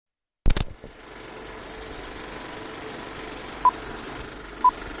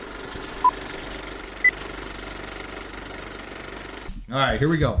All right, here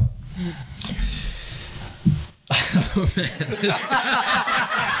we go. Oh, man.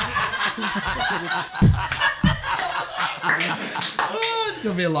 Oh, it's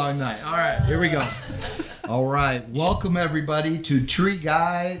going to be a long night. All right, here we go. All right, welcome everybody to Tree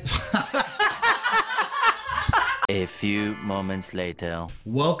Guy. A few moments later.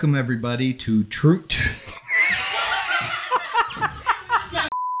 Welcome everybody to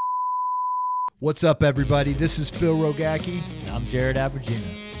What's up, everybody? This is Phil Rogacki. And I'm Jared Abergina.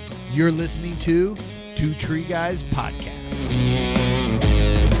 You're listening to Two Tree Guys Podcast.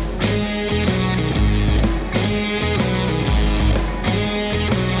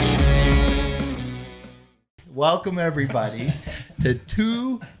 Welcome, everybody, to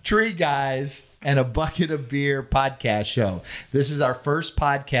Two Tree Guys and a Bucket of Beer podcast show. This is our first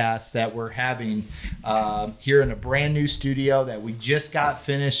podcast that we're having here in a brand new studio that we just got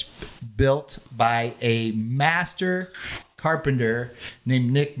finished built by a master carpenter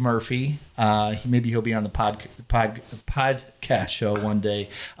named Nick Murphy. Maybe he'll be on the podcast show one day.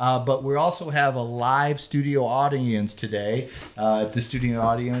 But we also have a live studio audience today. If the studio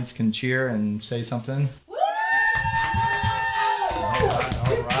audience can cheer and say something.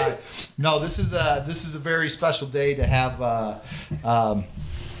 All right. No, this is a very special day to have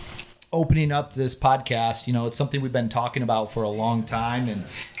opening up this podcast. You know, it's something we've been talking about for a long time,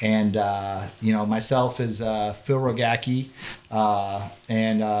 and you know, myself is Phil Rogacki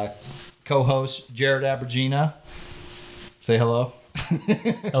and co-host Jared Abergina. Say hello.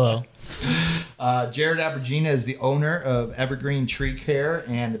 Hello. Jared Abergina is the owner of Evergreen Tree Care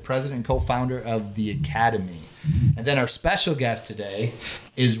and the president and co-founder of the Academy. And then our special guest today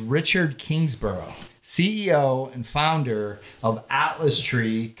is Richard Kingsborough, CEO and founder of Atlas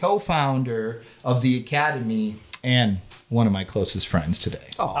Tree, co-founder of the Academy, and one of my closest friends today.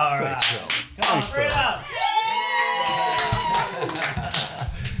 Oh, all right. Come on, straight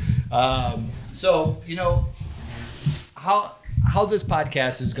up. So, you know, how this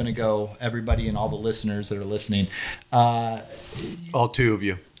podcast is going to go, everybody and all the listeners that are listening. All two of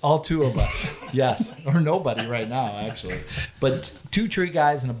you. All two of us, yes, or nobody right now, actually. But two tree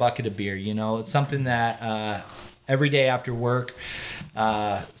guys and a bucket of beer. You know, it's something that every day after work,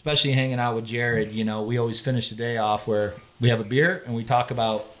 especially hanging out with Jared, you know, we always finish the day off where we have a beer and we talk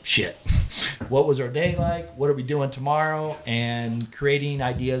about shit. What was our day like? What are we doing tomorrow? And creating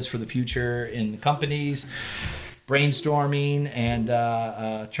ideas for the future in the companies. Brainstorming and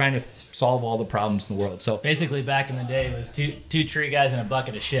trying to solve all the problems in the world. So basically, back in the day, it was two tree guys and a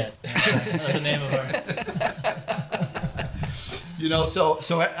bucket of shit. That was the name of our. You know, so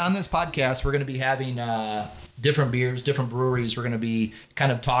on this podcast, we're going to be having different beers, different breweries. We're going to be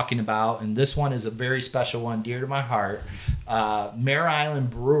kind of talking about, and this one is a very special one, dear to my heart. Mare Island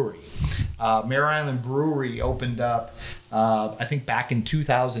Brewery. Mare Island Brewery opened up, I think, back in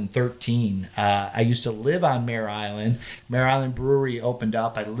 2013. I used to live on Mare Island. Mare Island Brewery opened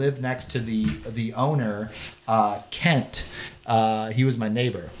up. I lived next to the owner, Kent. He was my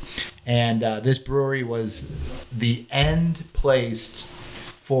neighbor. And this brewery was the end place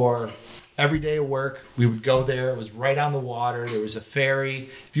for every day of work. We would go there. It was right on the water. There was a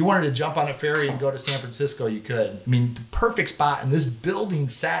ferry. If you wanted to jump on a ferry and go to San Francisco, you could. I mean, the perfect spot. And this building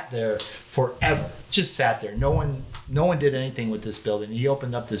sat there forever. Just sat there. No one did anything with this building. He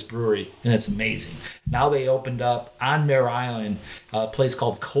opened up this brewery, and it's amazing. Now they opened up on Mare Island a place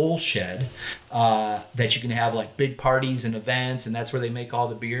called Coal Shed that you can have like big parties and events, and that's where they make all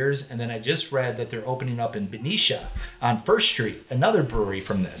the beers. And then I just read that they're opening up in Benicia on First Street, another brewery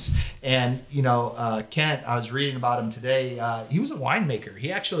from this. And, you know, Kent, I was reading about him today. He was a winemaker.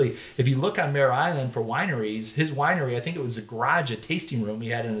 He actually, if you look on Mare Island for wineries, his winery, I think it was a garage, a tasting room he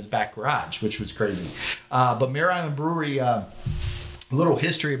had in his back garage, which was crazy. But Mare Island Brewery, a little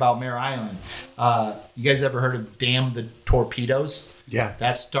history about Mare Island. You guys ever heard of Damn the Torpedoes? Yeah.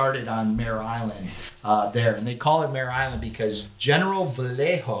 That started on Mare Island there. And they call it Mare Island because General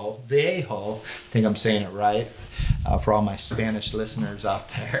Vallejo, I think I'm saying it right, for all my Spanish listeners out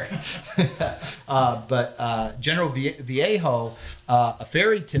there. But General Vallejo, a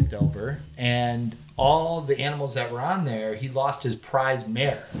ferry tipped over, and all the animals that were on there, he lost his prize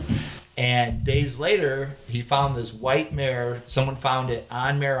mare. And days later, he found this white mare. Someone found it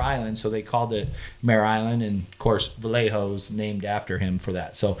on Mare Island, so they called it Mare Island. And of course, Vallejo's named after him for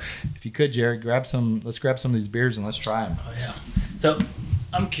that. So, if you could, Jared, let's grab some of these beers and let's try them. Oh yeah. So,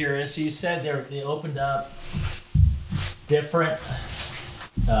 I'm curious. You said they opened up different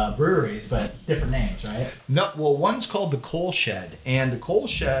breweries, but different names, right? No, well, one's called the Coal Shed, and the Coal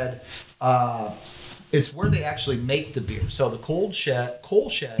Shed, it's where they actually make the beer. So the Coal Shed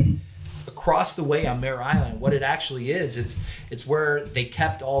across the way on Mare Island, what it actually is, it's where they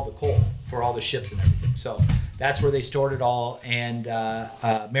kept all the coal for all the ships and everything. So that's where they stored it all. And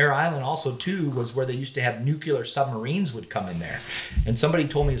Mare Island also too was where they used to have nuclear submarines would come in there. And somebody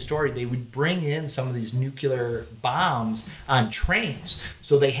told me a story. They would bring in some of these nuclear bombs on trains.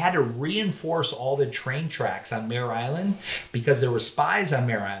 So they had to reinforce all the train tracks on Mare Island because there were spies on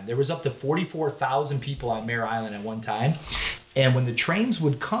Mare Island. There was up to 44,000 people on Mare Island at one time. And when the trains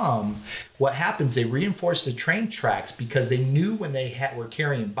would come, what happens, they reinforced the train tracks because they knew when they were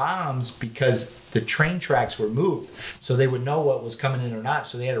carrying bombs because the train tracks were moved. So they would know what was coming in or not.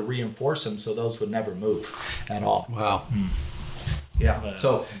 So they had to reinforce them so those would never move at all. Wow. Yeah.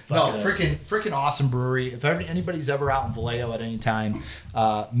 So, freaking awesome brewery. If anybody's ever out in Vallejo at any time,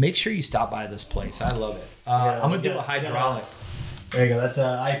 make sure you stop by this place. I love it. I'm going to do a hydraulic. There you go. That's a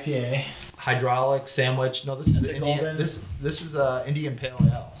IPA. Hydraulic sandwich. No, this is the Indian. This is Indian Pale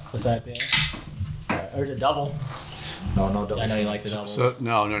Ale. What's IPA? Or a double. No double. I know you like the doubles. So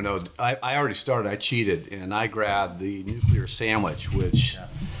no. I already started. I cheated, and I grabbed the nuclear sandwich, which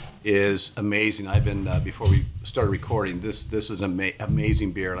is amazing. I've been before we started recording. This is an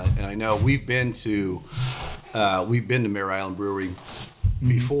amazing beer, and I know we've been to Mare Island Brewery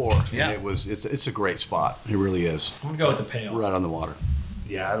before. Yeah. And it's a great spot. It really is. I'm gonna go with the pale. Right on the water.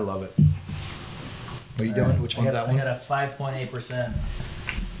 Yeah, I love it. What are you doing? Which one's that one? I got a 5.8%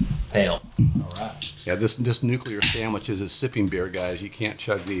 pale. All right. Yeah, this nuclear sandwich is a sipping beer, guys. You can't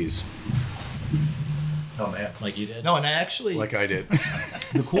chug these Oh man. Like you did? No, and I actually like I did.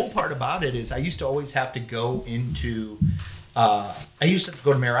 the cool part about it is I used to always have to go into I used to have to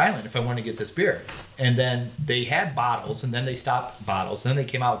go to Mare Island if I wanted to get this beer. And then they had bottles, and then they stopped bottles. Then they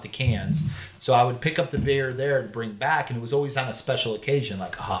came out with the cans. So I would pick up the beer there to bring back, and it was always on a special occasion.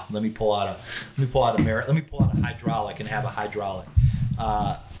 Like, let me pull out a hydraulic and have a hydraulic.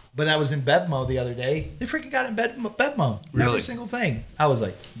 But I was in Bevmo the other day. They freaking got in Bevmo. Really? Every single thing. I was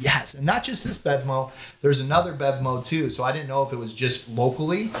like, yes. And not just this Bevmo. There's another Bevmo too. So I didn't know if it was just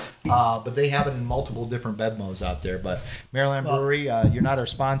locally, but they have it in multiple different Bevmos out there. But Maryland Brewery, you're not our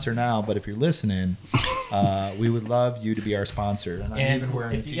sponsor now, but if you're listening, we would love you to be our sponsor. And I'm even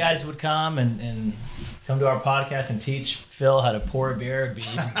wearing if you guys would come and come to our podcast and teach Phil how to pour a beer, it'd be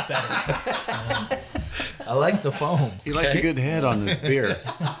even better. I like the foam. He likes a good head on this beer.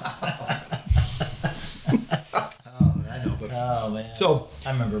 I know, but Oh man. so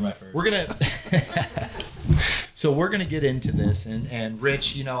I remember my first. we're gonna get into this, and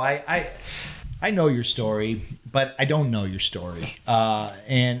Rich, you know, I know your story, but I don't know your story,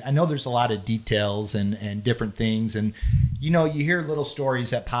 and I know there's a lot of details and different things, and you know, you hear little stories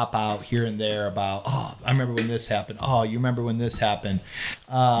that pop out here and there about, oh, I remember when this happened. Oh, you remember when this happened.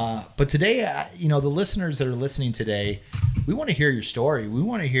 But today, you know, the listeners that are listening today, we want to hear your story. We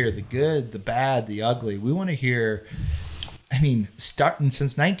want to hear the good, the bad, the ugly. We want to hear, I mean, starting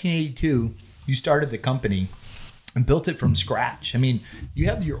since 1982, you started the company and built it from scratch. I mean, you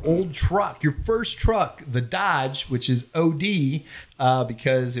have your old truck, your first truck, the Dodge, which is OD,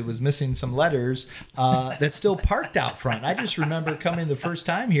 because it was missing some letters, that's still parked out front. I just remember coming the first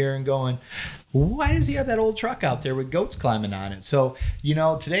time here and going, why does he have that old truck out there with goats climbing on it? So, you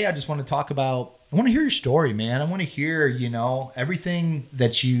know, today I just want to talk about, I want to hear your story, man. I want to hear, you know, everything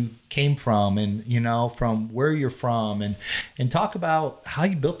that you came from and, you know, from where you're from and talk about how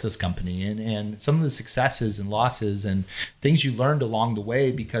you built this company and some of the successes and losses and things you learned along the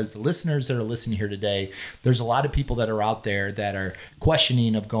way, because the listeners that are listening here today, there's a lot of people that are out there that are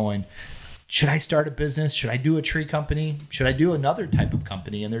questioning of going, should I start a business? Should I do a tree company? Should I do another type of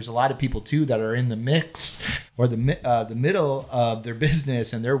company? And there's a lot of people too that are in the mix or the middle of their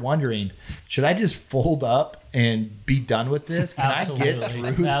business, and they're wondering, should I just fold up and be done with this? Can I get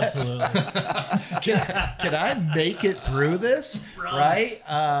through that? Absolutely. Can I make it through this? Right?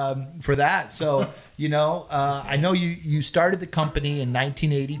 For that. So, you know, I know you started the company in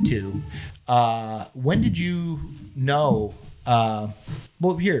 1982. When did you know?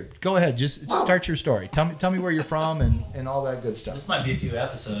 Well, here, go ahead. Just start your story. Tell me where you're from and all that good stuff. This might be a few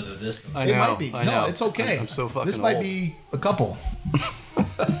episodes of this. I It know, might be. I No, know. it's okay. I'm so fucking This might old. be a couple.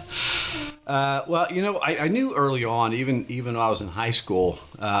 Well, you know, I knew early on, even when I was in high school,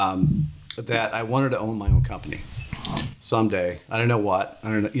 that I wanted to own my own company someday. I don't know what. I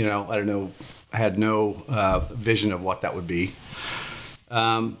don't know. I had no vision of what that would be.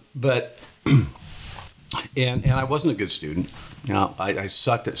 But and I wasn't a good student. You know, I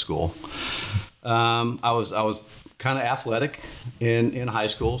sucked at school. I was kind of athletic in high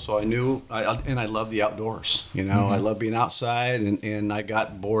school, so I knew, I loved the outdoors. You know, I love being outside, and I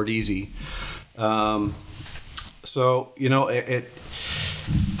got bored easy. So you know,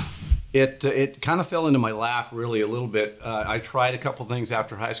 it kind of fell into my lap really a little bit. I tried a couple things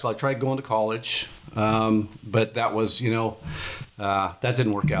after high school. I tried going to college, but that was, that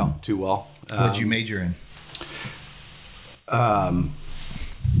didn't work out too well. What'd you major in?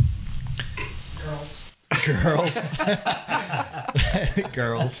 Girls. Girls.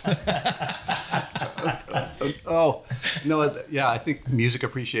 Girls. Oh, no, yeah, I think music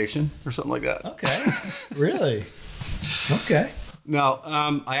appreciation or something like that. Okay. Really? Okay. No,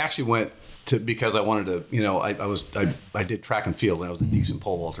 I actually went to because I wanted to. I did track and field and I was a decent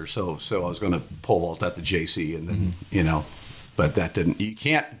pole vaulter, so I was going to pole vault at the JC, and then but that didn't. You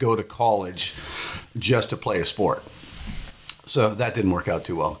can't go to college just to play a sport. So that didn't work out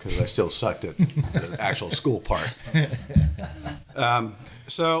too well because I still sucked at the actual school part.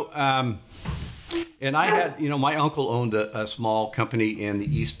 And I had, my uncle owned a small company in the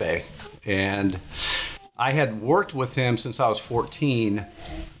East Bay, and I had worked with him since I was 14,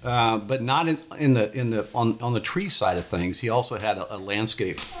 but not on the tree side of things. He also had a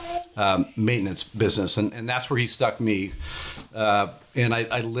landscape maintenance business, and that's where he stuck me. And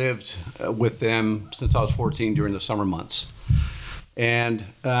I lived with them since I was 14 during the summer months. And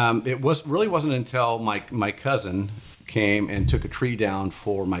it wasn't until my cousin came and took a tree down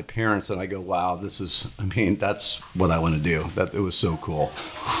for my parents that I go, wow, that's what I want to do. It was so cool.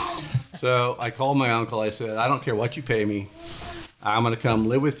 So I called my uncle. I said, I don't care what you pay me. I'm going to come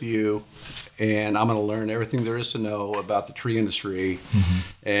live with you, and I'm going to learn everything there is to know about the tree industry. Mm-hmm.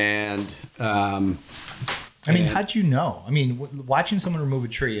 And how'd you know? Watching someone remove a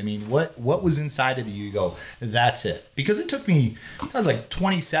tree, what was inside of you? You go, that's it. Because it took me, I was like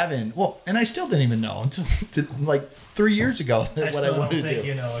 27. Well, and I still didn't even know until like 3 years ago what I wanted to do. I think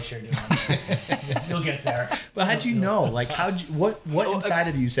you know what you're doing. You'll get there. But how'd you know? Like, what inside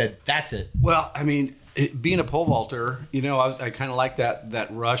of you said, that's it? Well, being a pole vaulter, I kind of like that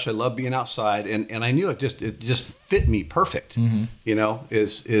rush. I love being outside, and I knew it just fit me perfect. Mm-hmm.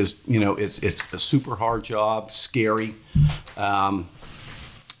 It's a super hard job, scary, and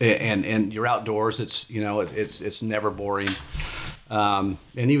you're outdoors. It's never boring. And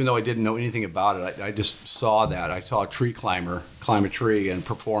even though I didn't know anything about it, I just saw that. I saw a tree climber climb a tree and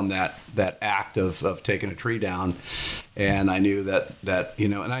perform that act of taking a tree down. And I knew that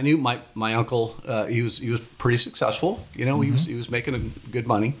and I knew my uncle, he was pretty successful. Mm-hmm. he was making good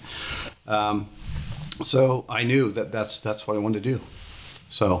money. So I knew that's what I wanted to do.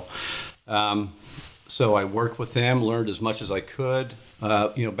 So I worked with him, learned as much as I could.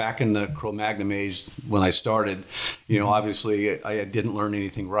 Back in the Cro-Magnon age when I started, obviously I didn't learn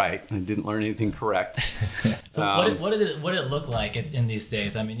anything right. I didn't learn anything correct. So what did it look like in these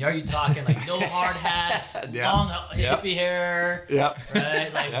days? Are you talking like no hard hats, long hippie hair,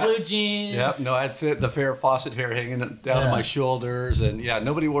 right? Like blue jeans? Yep. No, I had the Farrah Fawcett hair hanging down to my shoulders, and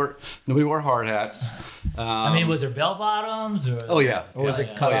nobody wore hard hats. Was there bell bottoms or? Oh yeah. Or was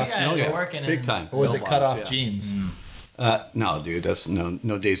it cut off? You're working big time. Or was it cut off jeans? Mm. No, dude, that's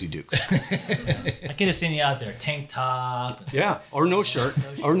no Daisy Dukes. I could have seen you out there, tank top. Yeah, or no shirt,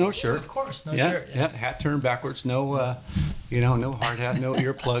 or no shirt. Of course, no shirt. Yeah, hat turned backwards. No, no hard hat, no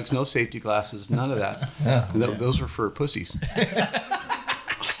earplugs, no safety glasses, none of that. Oh, those were for pussies.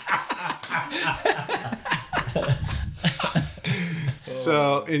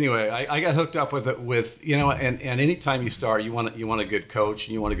 So anyway, I got hooked up with and anytime you start, you want a good coach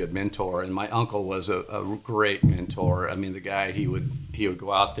and you want a good mentor. And my uncle was a great mentor. The guy, he would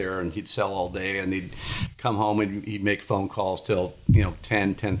go out there and he'd sell all day, and he'd come home and he'd make phone calls till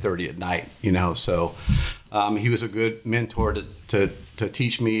 10:30 at night. So he was a good mentor to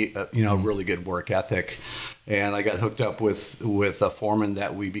teach me a really good work ethic. And I got hooked up with a foreman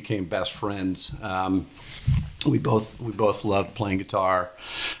that we became best friends. We both loved playing guitar.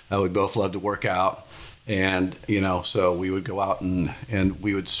 We both loved to work out. And, so we would go out and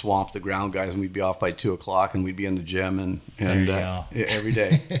we would swamp the ground guys, and we'd be off by 2:00, and we'd be in the gym and every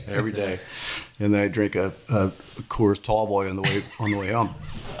day. And then I'd drink a Coors Tall Boy on the way home.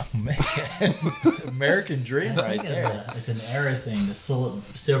 Oh, man. American dream right there. It's an era thing, the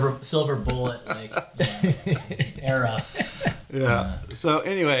silver bullet era. Yeah. So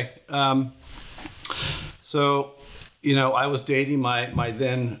anyway, I was dating my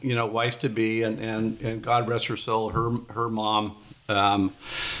then wife to be, and God rest her soul, her mom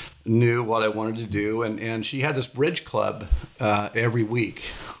knew what I wanted to do, and she had this bridge club every week,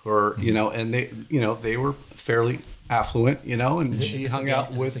 or and they were fairly affluent, and she hung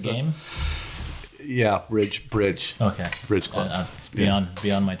out with the game. Yeah, bridge. Okay. Bridge club. It's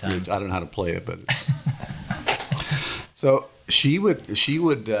beyond my time. I don't know how to play it, but so she would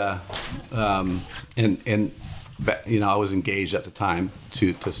and I was engaged at the time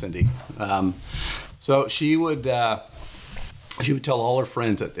to Cindy. So she would tell all her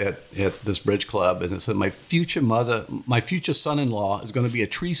friends at this bridge club, and it said, my future son-in-law is going to be a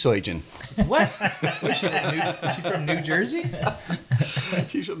tree surgeon. What? Was she from New Jersey?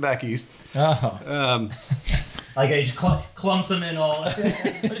 She's from back east. Oh. Like I just clumps them in all.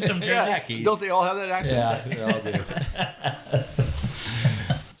 Some back east. Don't they all have that accent? Yeah, they all do.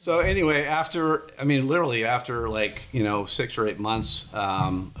 So anyway, after 6 or 8 months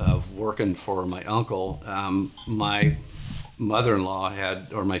of working for my uncle, my mother-in-law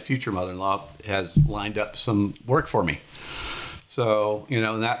my future mother-in-law has lined up some work for me. So,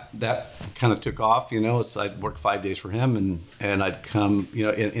 that kind of took off, I'd work 5 days for him and I'd come,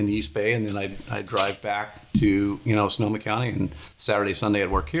 in the East Bay, and then I'd drive back to, Sonoma County, and Saturday, Sunday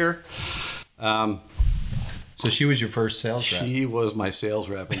I'd work here. So she was your first sales rep? She was my sales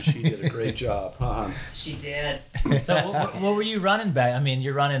rep, and she did a great job. She did. So what were you running back? I mean,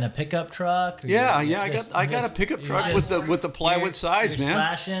 you're running a pickup truck? I got a pickup truck with the plywood sides, you're man.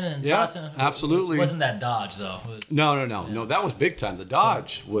 Slashing and tossing. Absolutely. It wasn't that Dodge though? No. That was big time. The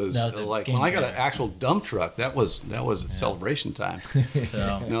Dodge was like when I got an changer. actual dump truck. That was celebration time.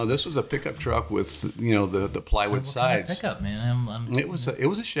 So. No, this was a pickup truck with the plywood sides. What kind of pickup, man? It was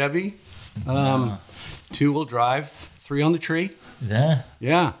a Chevy. 2-wheel drive, 3 on the tree. Yeah.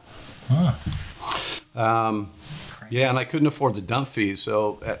 Yeah. Huh. Yeah, and I couldn't afford the dump fees,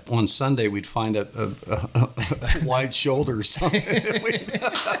 so on Sunday we'd find a wide shoulder or something. You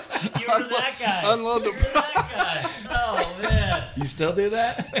were that guy. Unload the. You were that guy. Oh man. You still do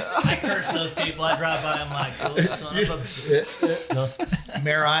that? I curse those people. I drive by. I'm like, those son of a bitch.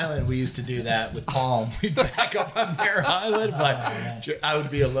 Mare Island, we used to do that with Palm. We'd back up on Mare Island, but I would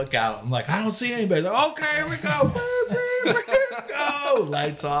be a lookout. I'm like, I don't see anybody. Like, okay, here we go. Go.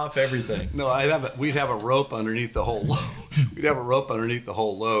 Lights off, everything. No, we'd have a rope underneath the whole load. We'd have a rope underneath the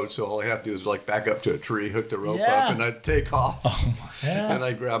whole load, so all I have to do is like back up to a tree, hook the rope up, and I'd take off. And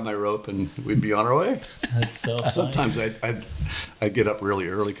I'd grab my rope, and we'd be on our way. That's so funny. Sometimes I'd get up really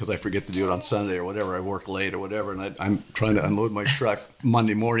early because I forget to do it on Sunday or whatever. I work late or whatever, and I'm trying to unload my truck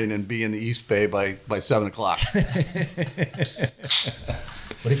Monday morning and be in the East Bay by 7 o'clock. What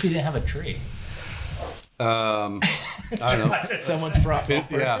if you didn't have a tree? I don't know. Someone's front.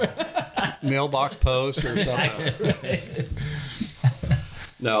 Yeah. Mailbox post or something.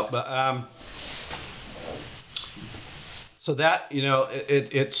 No, but so that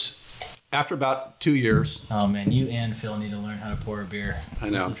it's after about 2 years. Oh man, you and Phil need to learn how to pour a beer. I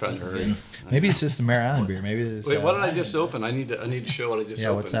know. I'm trying to hurry. Maybe it's just the Mare Island beer. Maybe it's. Wait, what did I just open? I need to show what I just opened.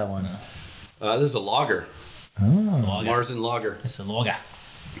 Yeah, what's that one? This is a lager. Oh. Marzen lager. It's a lager.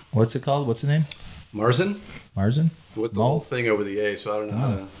 What's it called? What's the name? Marzen? With the whole thing over the A, so I don't know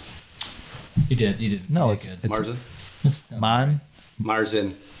how to. You did. No, really it's good. Marzen?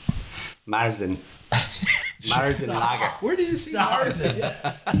 Marzen. Marzen lager. Where do you see Marzen?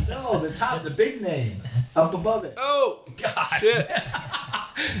 No, the big name up above it. Oh, God. Shit.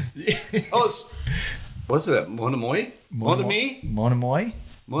 What's that? Monomoy? Monomy? Monomoy?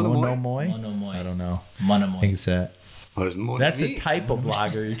 Monomoy. I don't know. Monomoy. I think it's that. Monomy? That's a type of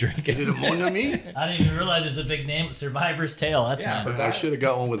lager you're drinking. Is it a Monomy? I didn't even realize there's a big name. Survivor's Tale. That's mine. But I should have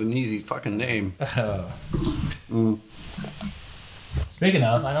got one with an easy fucking name. Speaking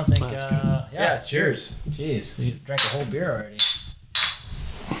of, I don't think. Yeah, cheers. Jeez, you drank a whole beer already.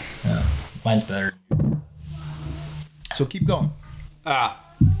 Mine's better. So keep going.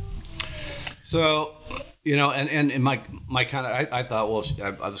 So, and my kind of, I thought, well,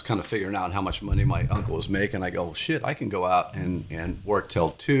 I was kind of figuring out how much money my uncle was making. I go, well, shit, I can go out and work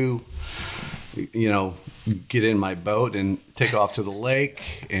till 2, get in my boat and take off to the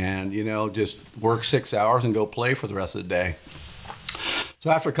lake and, just work 6 hours and go play for the rest of the day. So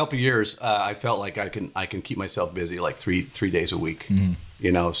after a couple of years, I felt like I can keep myself busy like three days a week.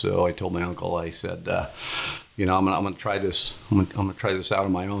 Mm-hmm. So I told my uncle, I said, I'm gonna try this. I'm gonna try this out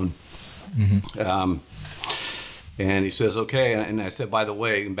on my own. Mm-hmm. And he says, okay. And I said, by the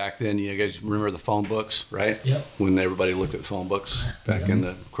way, back then, you guys remember the phone books, right? Yep. When everybody looked at phone books back in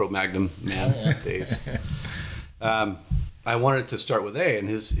the Cro-Magnon days. I wanted to start with A, and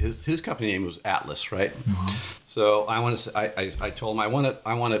his company name was Atlas, right? Mm-hmm. So I told him I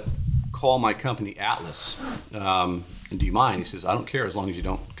want to call my company Atlas. And do you mind? He says, I don't care as long as you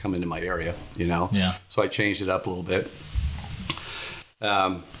don't come into my area, Yeah. So I changed it up a little bit.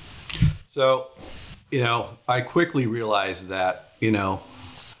 I quickly realized that,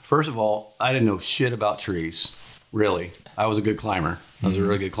 first of all, I didn't know shit about trees, really. I was a good climber. I was a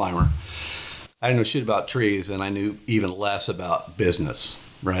really good climber. I didn't know shit about trees, and I knew even less about business,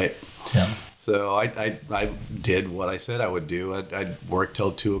 right? Yeah. So I did what I said I would do. I'd work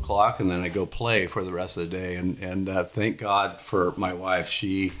till 2:00 and then I'd go play for the rest of the day. And thank God for my wife.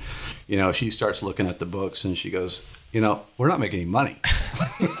 She starts looking at the books and she goes, we're not making any money.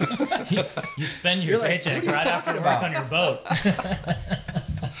 You spend your paycheck right after work on your boat.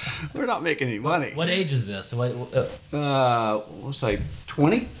 We're not making any money. What age is this? What was I,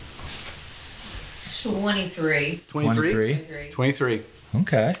 20? 23. 23? 23.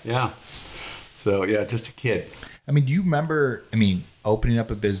 Okay. Yeah. So, yeah, just a kid. I mean, do you remember, opening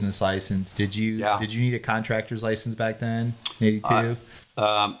up a business license? Did you need a contractor's license back then, in 82?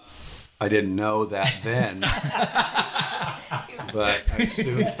 I didn't know that then. But I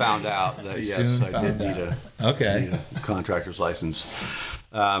soon found out that, yes, I did need a contractor's license.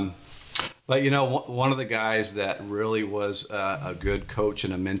 But, one of the guys that really was a good coach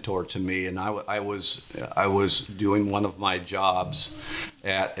and a mentor to me, and I was doing one of my jobs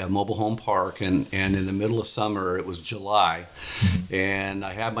at a mobile home park, and in the middle of summer, it was July, and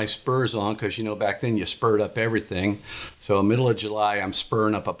I had my spurs on because, back then you spurred up everything. So middle of July, I'm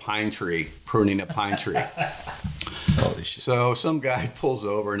spurring up a pine tree, pruning a pine tree. Holy shit. So some guy pulls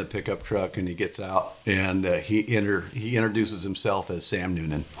over in a pickup truck and he gets out and he introduces himself as Sam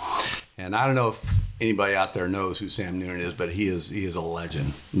Noonan. And I don't know if anybody out there knows who Sam Noonan is, but he is a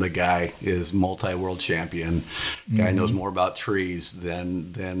legend. The guy is multi-world champion. Guy knows more about trees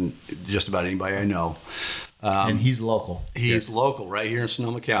than just about anybody I know. And he's local. He's local, right here in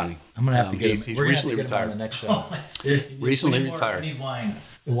Sonoma County. I'm gonna have to get him. He's We're gonna have recently to get him on retired. the next show. Recently retired. I need wine.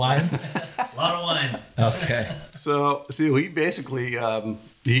 Wine? A lot of wine. Okay. So he basically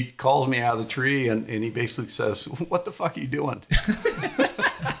he calls me out of the tree and he basically says, "What the fuck are you doing?"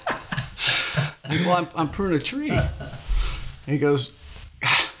 I go, "Well, I'm pruning a tree." And he goes,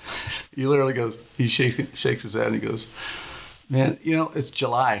 he literally goes, he shakes his head and he goes, "Man, it's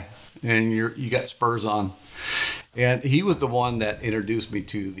July and you got spurs on." And he was the one that introduced me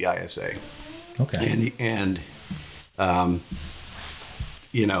to the ISA. Okay. And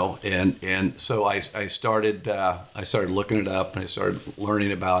so I started looking it up and I started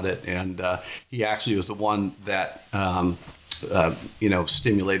learning about it, and he actually was the one that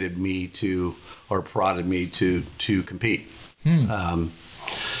stimulated me or prodded me to compete.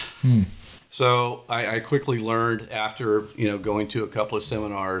 So I quickly learned after going to a couple of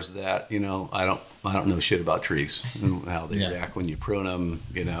seminars that I don't know shit about trees and how they react when you prune them,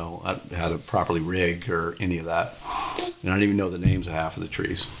 how to properly rig or any of that. And I don't even know the names of half of the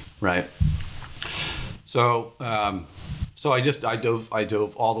trees, right? So I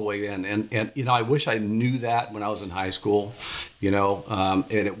dove all the way in, and I wish I knew that when I was in high school, and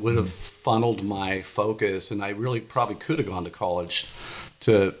it would have funneled my focus, and I really probably could have gone to college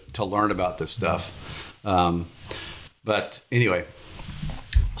to learn about this stuff. But anyway,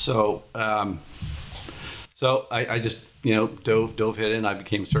 so I just dove head in. I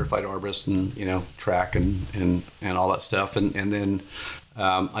became a certified arborist and track and all that stuff, and then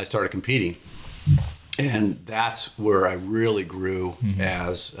I started competing. And that's where I really grew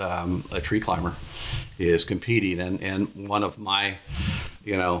as a tree climber, is competing. And one of my,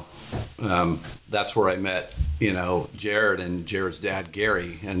 that's where I met, Jared and Jared's dad,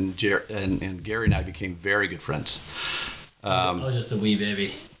 Gary. And and Gary and I became very good friends. I was just a wee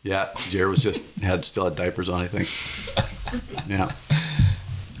baby. Yeah, Jared was still had diapers on, I think. Yeah.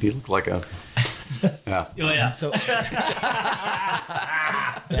 He looked like a... Yeah. Oh yeah. So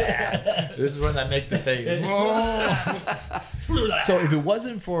this is when I make the face. So if it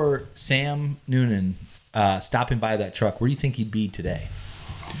wasn't for Sam Noonan stopping by that truck, where do you think he'd be today?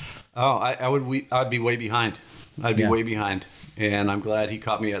 Oh, I'd be way behind. I'd be way behind, and I'm glad he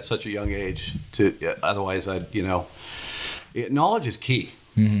caught me at such a young age. Otherwise, knowledge is key.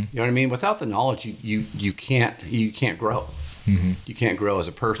 Mm-hmm. You know what I mean? Without the knowledge, you can't grow. Mm-hmm. You can't grow as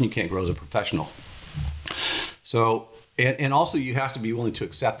a person. You can't grow as a professional. So, and also you have to be willing to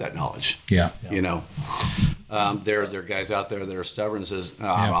accept that knowledge. Yeah. There are guys out there that are stubborn and says,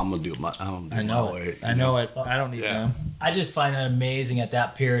 I'm gonna do my way. I know it. I don't need them. I just find that amazing. At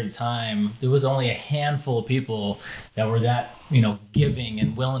that period of time, there was only a handful of people that were that giving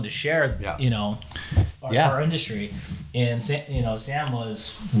and willing to share our industry. And Sam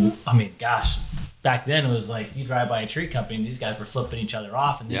was, gosh, back then it was like you drive by a tree company and these guys were flipping each other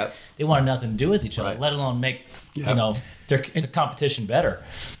off, and they wanted nothing to do with each other, let alone make their competition better.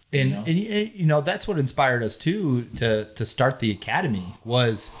 And that's what inspired us too to start the academy,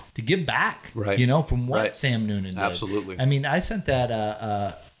 was to give back, from what Sam Noonan did. Absolutely. I sent that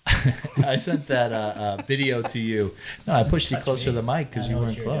video to you. No, I pushed you closer to the mic because you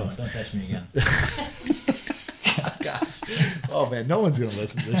weren't close. Don't touch me again. Gosh. Oh man, no one's gonna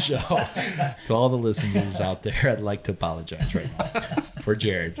listen to this show. To all the listeners out there, I'd like to apologize right now for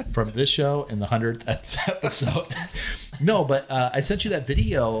Jared from this show and the 100th episode. No, but I sent you that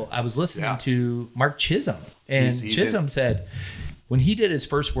video. I was listening to Mark Chisholm, and Chisholm said when he did his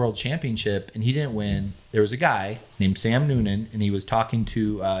first world championship and he didn't win, there was a guy named Sam Noonan, and he was talking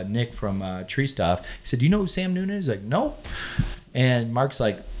to Nick from Tree Stuff. He said, "Do you know who Sam Noonan is?" Like, "Nope." And Mark's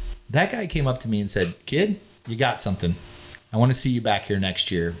like, "That guy came up to me and said, 'Kid, you got something. I want to see you back here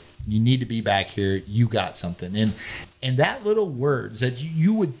next year. You need to be back here. You got something." And that little words that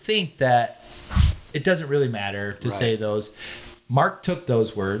you would think that it doesn't really matter to say those. Mark took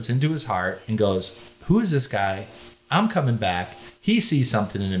those words into his heart and goes, "Who is this guy? I'm coming back. He sees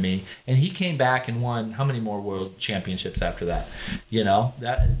something in me." And he came back and won how many more world championships after that? You know,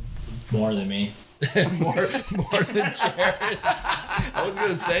 that more than me. more than Jared. I was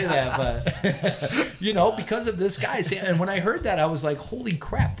gonna say that, but you know, because of this guy. And when I heard that, I was like, "Holy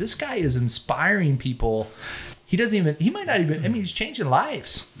crap! This guy is inspiring people." He might not even. I mean, he's changing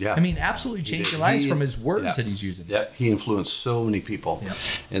lives. Yeah. I mean, absolutely changing lives from his words that he's using. Yeah. He influenced so many people. Yeah.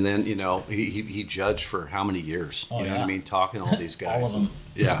 And then, you know, he judged for how many years? You know what I mean? Talking to all these guys. All of them.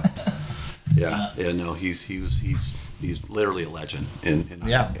 Yeah. Yeah. No, he's literally a legend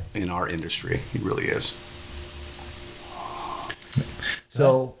in our industry. He really is.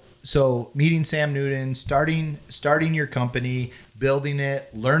 So meeting Sam Newton, starting your company, building it,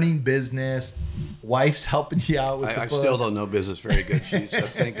 learning business, wife's helping you out with the book. I still don't know business very good.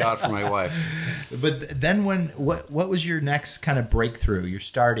 Thank God for my wife. But then what was your next kind of breakthrough? You're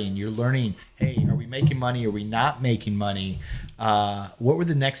starting, you're learning, hey, are we making money? Are we not making money? What were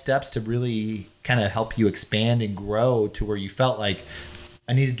the next steps to really kind of help you expand and grow to where you felt like,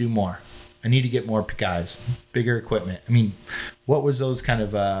 I need to do more. I need to get more guys, bigger equipment. I mean, what was those kind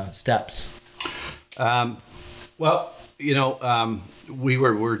of steps? Well, you know, we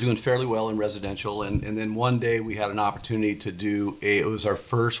were doing fairly well in residential, and then one day we had an opportunity to do it was our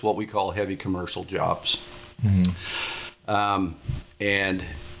first what we call heavy commercial jobs. Mm-hmm. And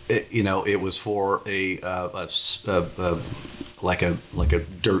you know, it was for like a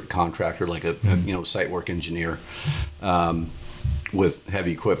dirt contractor, like a you know, site work engineer, with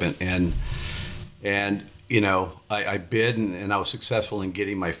heavy equipment, and you know, I bid and I was successful in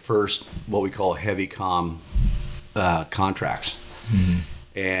getting my first what we call heavy com contracts. Mm-hmm.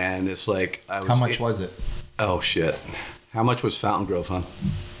 And it's like how much was it? Oh shit! How much was Fountain Grove, huh?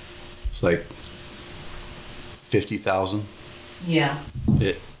 It's like 50,000. Yeah.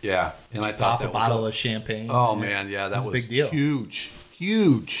 Yeah, and I Pop thought that a bottle of champagne. Oh man, yeah, that was a big deal. Huge.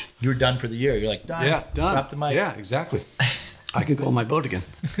 You were done for the year. You're like, done. Yeah, done. Drop the mic. Yeah, exactly. I could go on my boat again.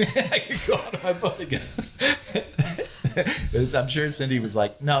 I could go on my boat again. I'm sure Cindy was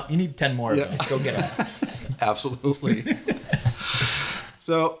like, no, you need 10 more of those. Go get them. Absolutely.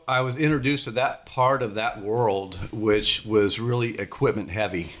 So I was introduced to that part of that world, which was really equipment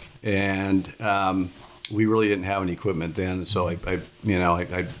heavy, and we really didn't have any equipment then. So I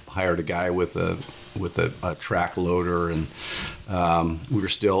hired a guy with a track loader, and we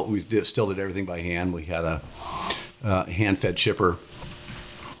still did everything by hand. We had a hand-fed chipper.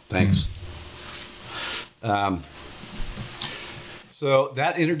 Thanks. So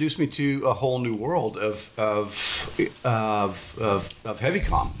that introduced me to a whole new world of heavy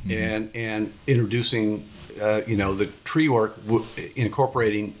comm, and introducing you know, the tree work,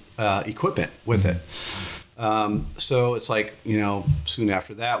 incorporating equipment with it. So it's like, you know, soon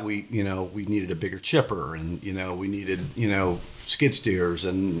after that we needed a bigger chipper, and you know, we needed, you know, skid steers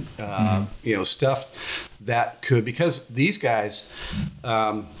and you know, stuff that could, because these guys,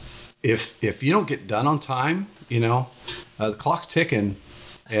 if you don't get done on time, you know, the clock's ticking,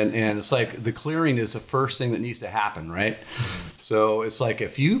 and it's like the clearing is the first thing that needs to happen, right? So it's like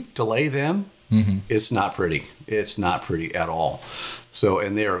if you delay them, it's not pretty. It's not pretty at all. So,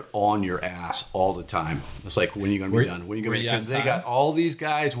 and they're on your ass all the time. It's like, when are you going to be done? When are you going to be, because they got all these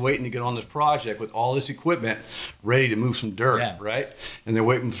guys waiting to get on this project with all this equipment ready to move some dirt, right? And they're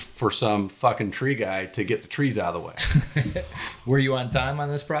waiting for some fucking tree guy to get the trees out of the way. Were you on time on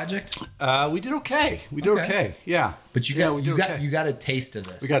this project? We did okay. We did okay. Yeah. But you got a taste of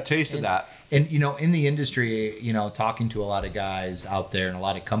this. We got a taste of that. And, you know, in the industry, you know, talking to a lot of guys out there and a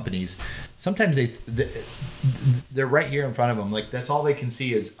lot of companies, sometimes they're right here in front of them. Like, that's all they can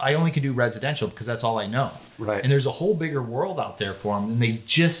see is, I only can do residential because that's all I know. Right. And there's a whole bigger world out there for them, and they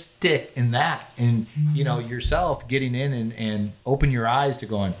just stick in that. And, you know, yourself getting in and open your eyes to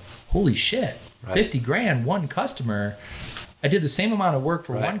going, holy shit, 50 grand, one customer. I did the same amount of work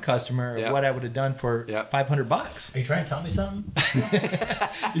for Right. one customer of Yep. what I would have done for Yep. $500. Are you trying to tell me something?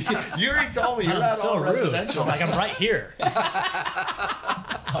 You already told me you're I'm not so all rude. residential. Like I'm right here.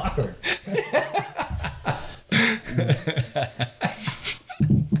 Awkward.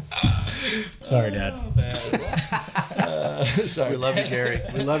 Sorry, Dad. Sorry. We love you, Gary.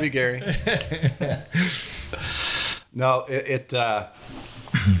 We love you, Gary. No,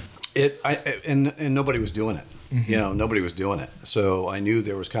 and nobody was doing it. You know, nobody was doing it. So I knew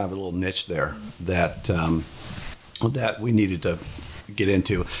there was kind of a little niche there that that we needed to get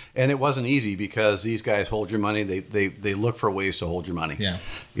into, and it wasn't easy because these guys hold your money. They look for ways to hold your money. Yeah.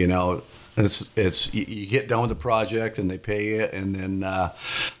 You know, it's you get done with the project and they pay you, and then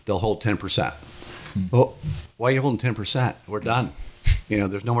they'll hold 10%. Well, why are you holding 10%? We're done. You know,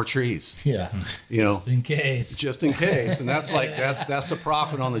 there's no more trees. Yeah. You know, Just in case. just in case, and that's like that's the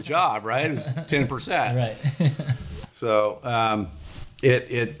profit on the job, right? Is 10%. Right. So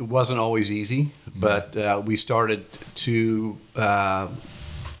it wasn't always easy, but we started to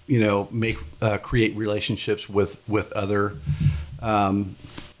create relationships with other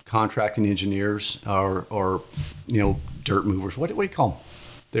contracting engineers or dirt movers. What do you call them?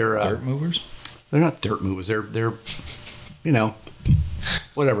 They're Dirt movers? They're not dirt movers. They're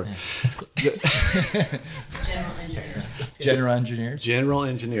whatever. General engineers. General engineers? General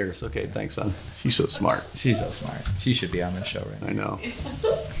engineers. Okay, thanks, son. She's so smart. She's so smart. She should be on the show right now.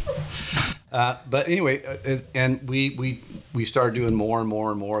 I know. But anyway, and we started doing more and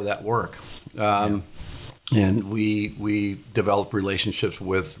more and more of that work, and we developed relationships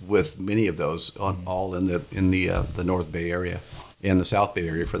with many of those, all in the North Bay area, and the South Bay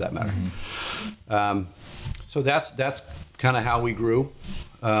area for that matter. So that's kind of how we grew,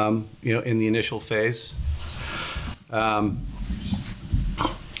 in the initial phase.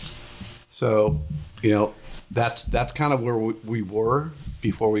 So that's kind of where we were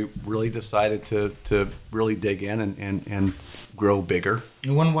before we really decided to really dig in and grow bigger.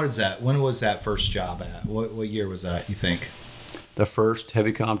 And when was that? When was that first job at? What year was that, you think? The first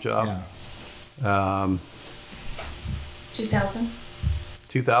heavy comp job, Yeah. 2000.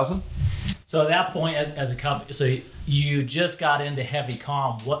 2000. So at that point, as a company, so you just got into heavy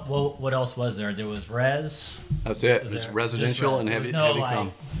comm. What else was there? There was res. That's it. Was It's there residential just res? and There was heavy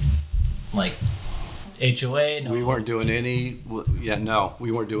comp. like HOA. No. We weren't doing any.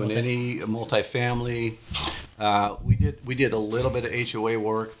 We weren't doing any multifamily. We did a little bit of HOA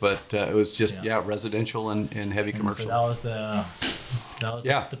work, but it was just residential and heavy commercial. So that was the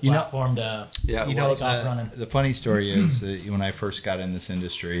Yeah. the platform to Yeah, You it know, was. off running. the funny story is when I first got in this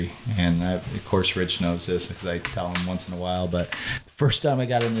industry, and of course Rich knows this because I tell him once in a while, but the first time I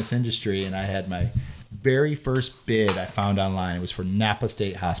got in this industry and I had my very first bid I found online, it was for Napa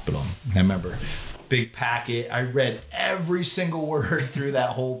State Hospital. I remember. Big packet. I read every single word through that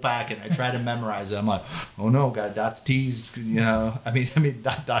whole packet. I tried to memorize it. I'm like, oh no, gotta dot the T's, dot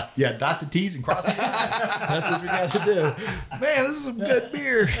the T's and cross the I's. That's what we got to do. Man, this is some good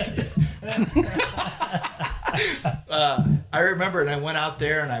beer. I remember, and I went out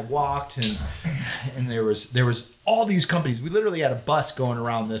there and I walked, and there was all these companies. We literally had a bus going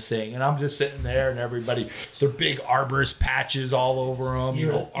around this thing, and I'm just sitting there, and everybody, their big arborist patches all over them. You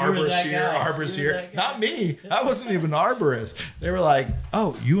were arborist that here, guy. arborist You were here. that guy. Not me. I wasn't even an arborist. They were like,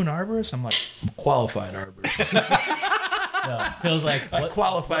 "Oh, you an arborist?" I'm like, "I'm a qualified arborist." So feels like I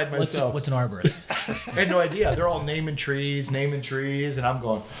qualified myself. What's an arborist? I had no idea. They're all naming trees, and I'm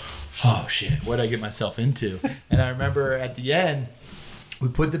going, oh shit, what did I get myself into? And I remember at the end, we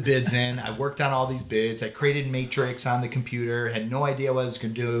put the bids in. I worked on all these bids. I created matrix on the computer, had no idea what I was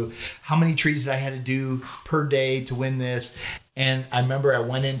going to do, how many trees did I had to do per day to win this. And I remember I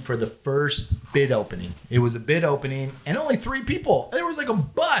went in for the first bid opening. It was a bid opening and only 3 people. There was like a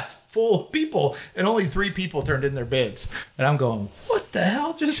bus full of people and only 3 people turned in their bids. And I'm going, what the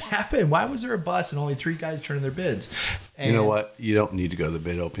hell just happened? Why was there a bus and only 3 guys turned in their bids? And You know what? You don't need to go to the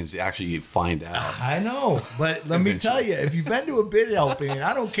bid openings. Actually, you find out. I know, but let me tell you, if you've been to a bid opening,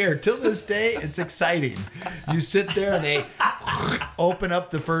 I don't care. Till this day, it's exciting. You sit there and they open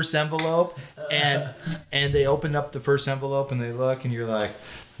up the first envelope, and they open up the first envelope and they look, and you're like,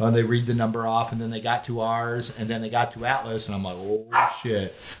 well, they read the number off, and then they got to ours, and then they got to Atlas, and I'm like, oh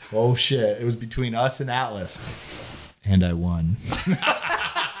shit. It was between us and Atlas, and I won.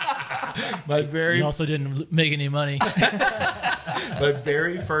 You also didn't make any money. My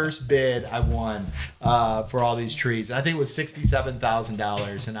very first bid I won for all these trees. And I think it was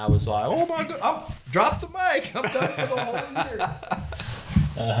 $67,000. And I was like, oh my God, drop the mic. I'm done for the whole year.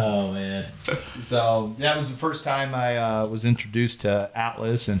 Oh man. So that was the first time I was introduced to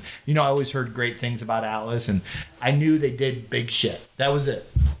Atlas, and I always heard great things about Atlas, and I knew they did big shit. That was it.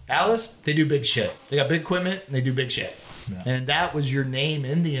 Atlas, they do big shit. They got big equipment and they do big shit. Yeah. And that was your name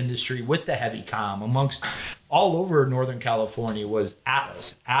in the industry with the heavy comm amongst all over Northern California was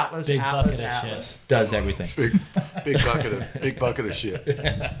Atlas. Atlas, big Atlas, bucket of Atlas shit. Does everything. Big bucket of shit.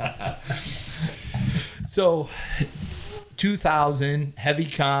 So 2000, heavy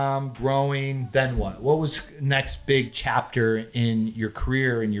comm, growing, then what? What was next big chapter in your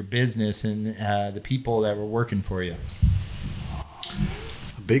career and your business and the people that were working for you?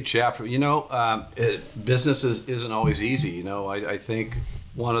 Big chapter. Business isn't always easy. I think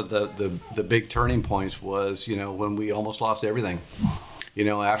one of the big turning points was, when we almost lost everything.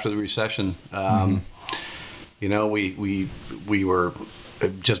 After the recession, we were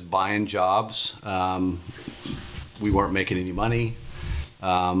just buying jobs. We weren't making any money.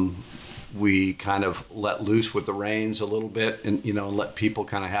 We kind of let loose with the reins a little bit, and let people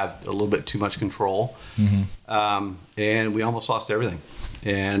kind of have a little bit too much control. And we almost lost everything.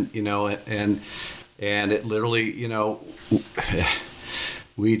 And and it literally,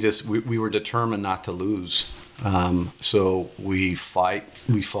 we were determined not to lose. So we fought,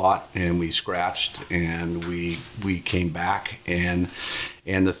 and we scratched, and we came back. And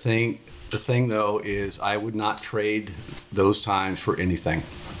the thing though is, I would not trade those times for anything.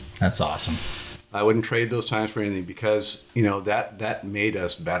 That's awesome. I wouldn't trade those times for anything, because that made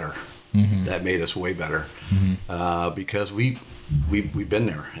us better. That made us way better, because we've been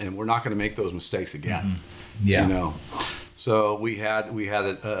there, and we're not going to make those mistakes again. Yeah. So we had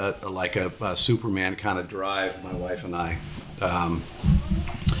a Superman kind of drive, my wife and I.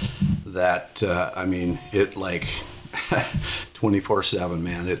 It like 24/7,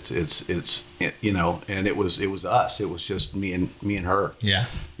 man. It's and it was us. It was just me and her. Yeah.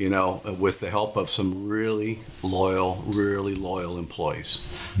 With the help of some really loyal employees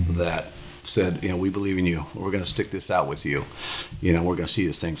that said, we believe in you. We're going to stick this out with you. We're going to see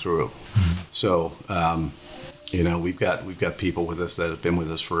this thing through. So, we've got people with us that have been with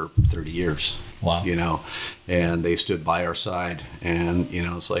us for 30 years. Wow. And they stood by our side, and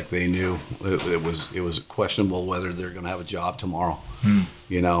it's like they knew it was questionable whether they're going to have a job tomorrow.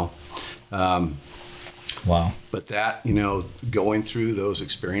 Wow. But that, going through those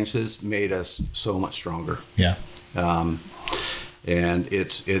experiences made us so much stronger. Yeah. And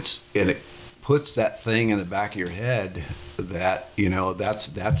it puts that thing in the back of your head that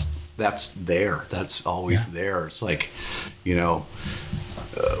that's there. That's always there. It's like,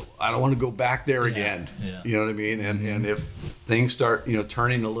 I don't want to go back there again. Yeah. You know what I mean? And if things start,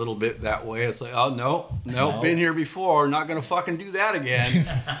 turning a little bit that way, it's like, oh no, been here before. Not going to fucking do that again.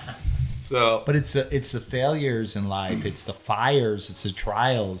 So, but it's the failures in life. It's the fires. It's the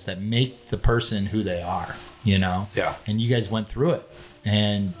trials that make the person who they are. Yeah. And you guys went through it,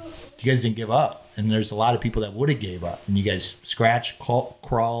 and you guys didn't give up. And there's a lot of people that would have gave up, and you guys scratched,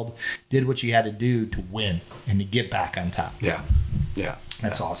 crawled, did what you had to do to win and to get back on top. Yeah.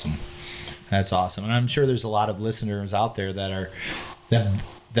 That's awesome. That's awesome. And I'm sure there's a lot of listeners out there that are there.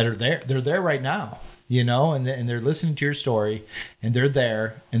 They're there right now, and they're listening to your story, and they're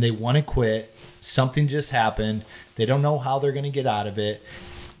there, and they want to quit. Something just happened. They don't know how they're going to get out of it,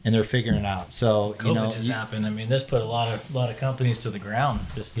 and they're figuring it out. So COVID just happened. I mean, this put a lot of companies to the ground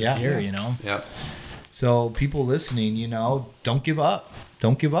just this year. Yeah. So people listening, don't give up.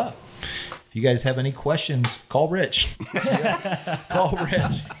 Don't give up. If you guys have any questions, call Rich. Call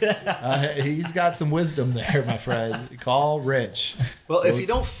Rich. He's got some wisdom there, my friend. Call Rich. Well, if you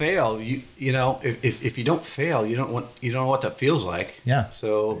don't fail, if you don't fail, you don't know what that feels like. Yeah.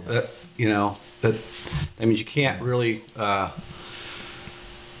 So that means you can't really.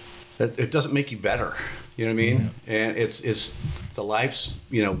 It doesn't make you better. You know what I mean? Yeah. And it's the life's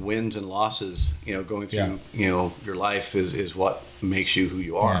wins and losses. Going through your life is what makes you who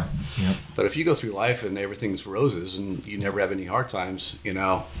you are. Yeah. Yep. But if you go through life and everything's roses and you never have any hard times,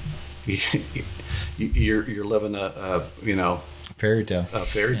 you're living a fairy tale. A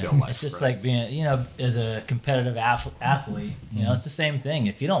fairy tale life. It's just like being as a competitive athlete. It's the same thing.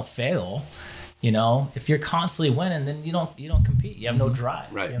 If you don't fail. If you're constantly winning, then you don't compete. You have no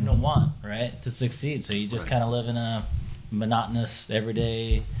drive. Right. You have no want, right, to succeed. So you just kind of live in a monotonous,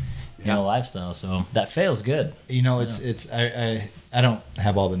 everyday, lifestyle. So that fail's good. It's I don't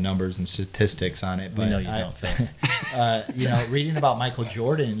have all the numbers and statistics on it, but you don't fail. Reading about Michael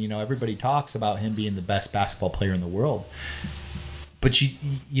Jordan, everybody talks about him being the best basketball player in the world, but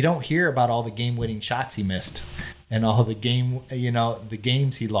you don't hear about all the game-winning shots he missed. And all the the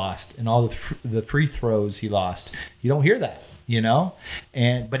games he lost, and all the free throws he lost. You don't hear that.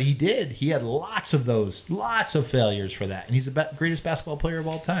 but he had lots of failures for that. And he's the greatest basketball player of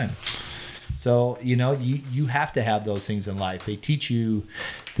all time. So, you have to have those things in life. They teach you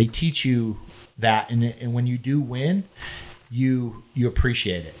that. And when you do win, you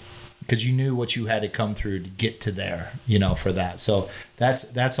appreciate it because you knew what you had to come through to get to there, for that. So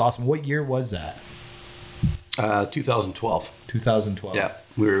that's awesome. What year was that? 2012. 2012. Yeah.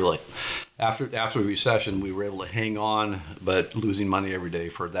 We were like, after the recession, we were able to hang on, but losing money every day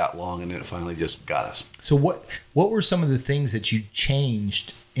for that long. And it finally just got us. So what were some of the things that you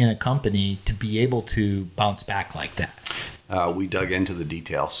changed in a company to be able to bounce back like that? We dug into the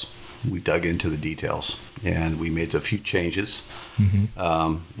details. And we made a few changes in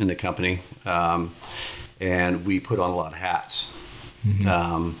the company. And we put on a lot of hats.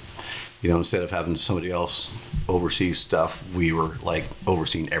 Instead of having somebody else oversee stuff, we were like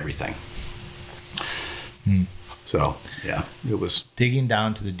overseeing everything. So, yeah, it was digging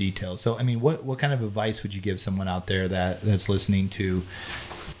down to the details. So, I mean, what kind of advice would you give someone out there that's listening to,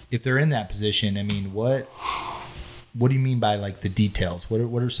 if they're in that position? I mean, what do you mean by like the details?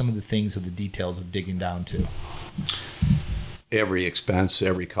 What are some of the things of the details of digging down to? Every expense,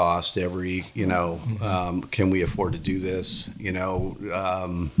 every cost, can we afford to do this? We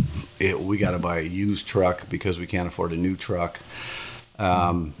got to buy a used truck because we can't afford a new truck.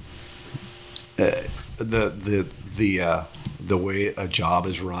 The way a job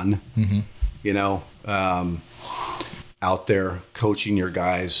is run, out there coaching your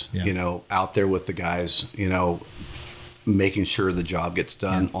guys, out there with the guys, making sure the job gets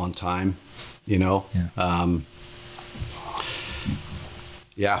done on time,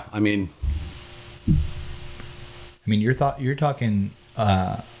 Yeah, I mean, you're talking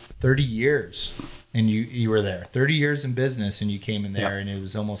 30 years, and you were there 30 years in business, and you came in there, and it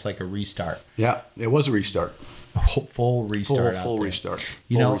was almost like a restart. Yeah, it was a restart. A full restart. Full restart.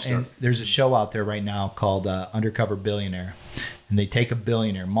 And there's a show out there right now called Undercover Billionaire, and they take a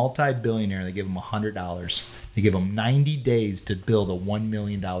billionaire, multi-billionaire, they give them $100. They give them 90 days to build a $1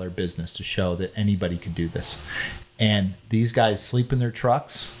 million business to show that anybody could do this. And these guys sleep in their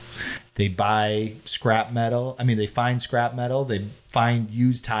trucks. They buy scrap metal. They find scrap metal. They find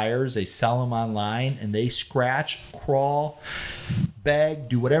used tires. They sell them online, and they scratch, crawl, beg,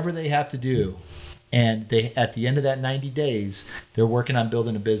 do whatever they have to do. And they, at the end of that 90 days, they're working on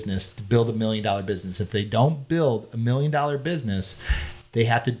building a business to build $1 million business. If they don't build $1 million business, they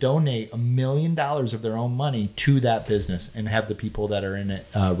have to donate $1 million of their own money to that business and have the people that are in it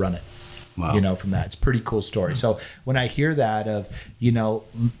run it. Wow. From that. It's a pretty cool story. So when I hear that of,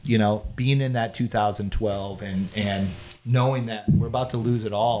 being in that 2012 and knowing that we're about to lose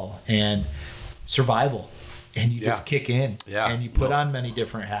it all and survival, and you just kick in and you put on many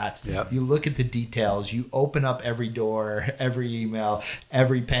different hats. You look at the details, you open up every door, every email,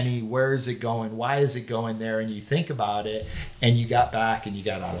 every penny. Where is it going? Why is it going there? And you think about it, and you got back and you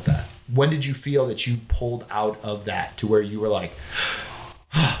got out of that. When did you feel that you pulled out of that to where you were like,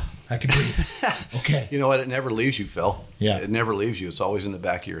 I can breathe. Okay. You know what? It never leaves you, Phil. Yeah. It never leaves you. It's always in the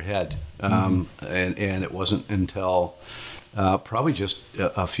back of your head. And it wasn't until probably just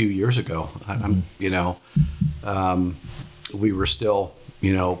a few years ago, we were still,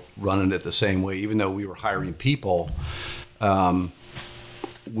 running it the same way. Even though we were hiring people,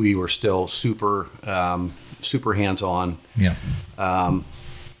 we were still super hands-on. Yeah.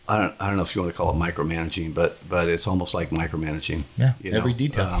 I don't know if you want to call it micromanaging, but it's almost like micromanaging. Yeah, every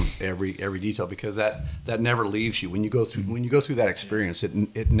detail. Every detail, because that never leaves you. When you go through that experience,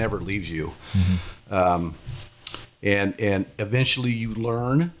 it never leaves you. And eventually you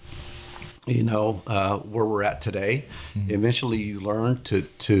learn, where we're at today. Eventually you learn to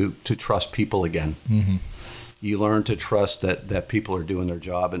trust people again. You learn to trust that people are doing their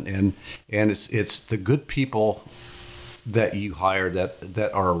job, and it's the good people that you hire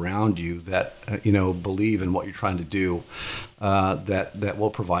that are around you that believe in what you're trying to do, that will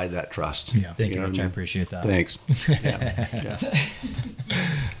provide that trust. Yeah, thank you, Rich. I appreciate that. Thanks. Yeah.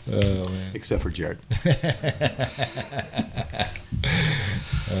 Oh, man. Except for Jared.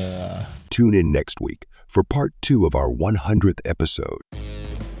 Tune in next week for part 2 of our 100th episode.